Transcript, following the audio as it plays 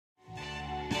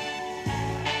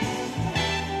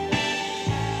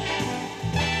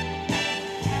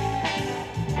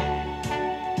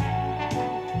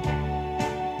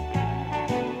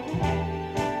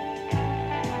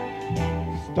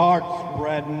start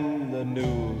spreading the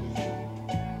news.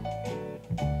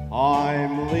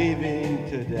 I'm leaving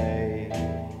today.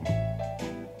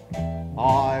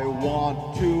 I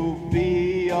want to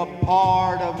be a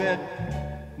part of it.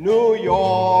 New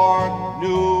York,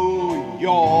 New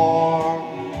York,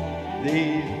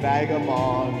 these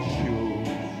vagabond shoes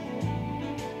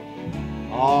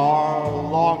are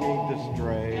longing to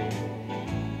stray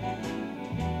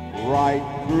right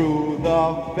through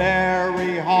the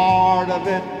very heart of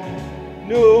it.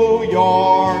 New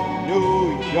York,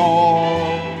 New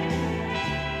York.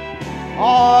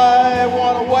 I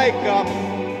want to wake up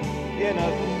in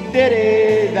a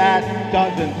city that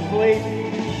doesn't sleep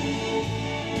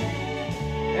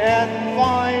and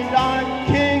find I'm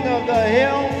king of the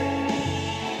hill,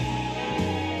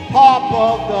 top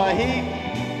of the heap.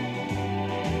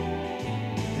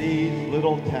 These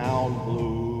little town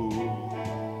blues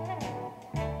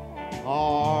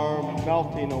are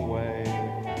melting away.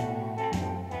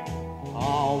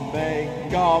 I'll make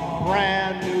a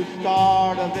brand new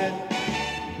start of it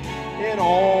in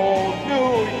old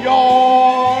New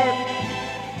York.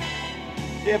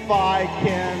 If I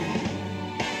can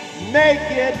make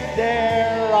it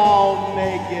there, I'll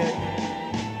make it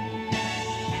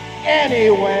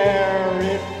anywhere.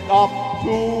 It's up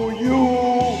to you,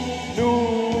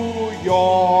 New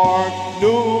York,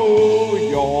 New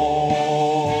York.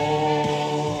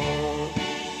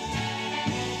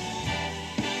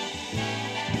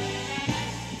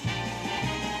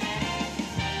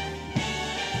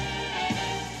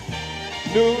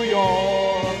 New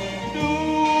York,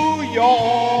 New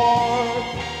York.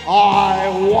 I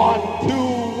want to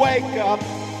wake up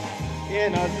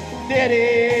in a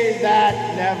city that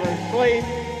never sleeps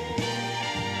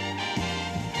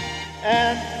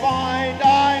and find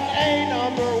I'm a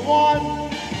number one,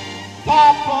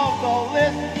 top of the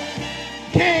list,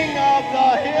 king of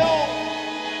the hill,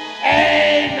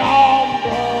 a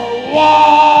number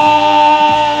one.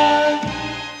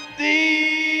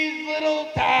 These little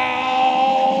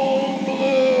town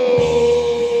blues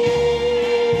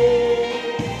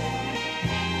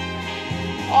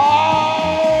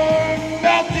are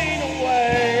melting away.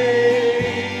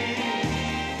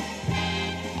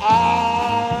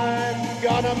 I'm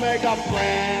gonna make a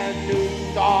brand new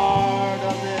start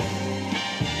of it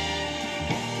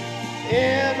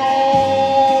in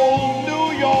old New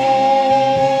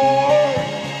York,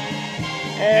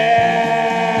 and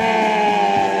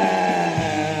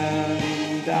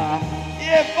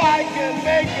if I can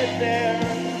make it there,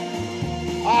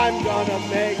 I'm gonna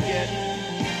make it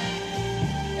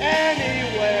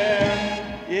anywhere.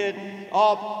 It's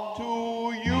up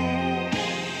to you.